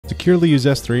Securely use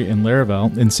S3 in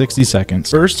Laravel in 60 seconds.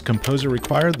 First, Composer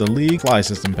required the League Fly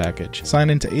System package. Sign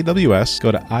into AWS, go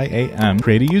to IAM,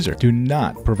 create a user. Do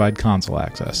not provide console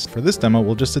access. For this demo,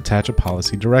 we'll just attach a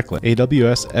policy directly.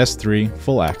 AWS S3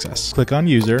 full access. Click on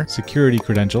user, security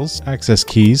credentials, access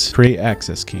keys, create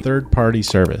access key, third-party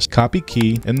service. Copy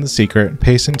key in the secret,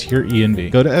 paste into your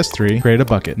env. Go to S3, create a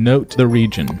bucket. Note the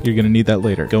region. You're going to need that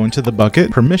later. Go into the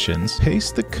bucket, permissions,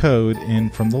 paste the code in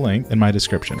from the link in my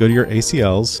description. Go to your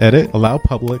ACLs, edit, allow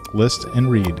public, list, and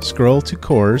read. Scroll to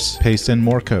cores, paste in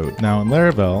more code. Now in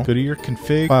Laravel, go to your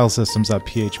config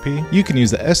filesystems.php. You can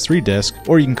use the S3 disk,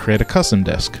 or you can create a custom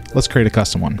disk. Let's create a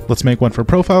custom one. Let's make one for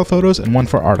profile photos and one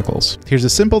for articles. Here's a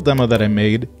simple demo that I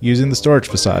made using the storage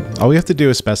facade. All we have to do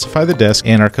is specify the disk,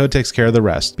 and our code takes care of the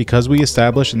rest. Because we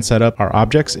establish and set up our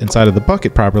objects inside of the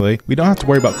bucket properly, we don't have to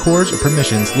worry about cores or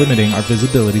permissions limiting our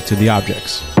visibility to the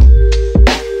objects.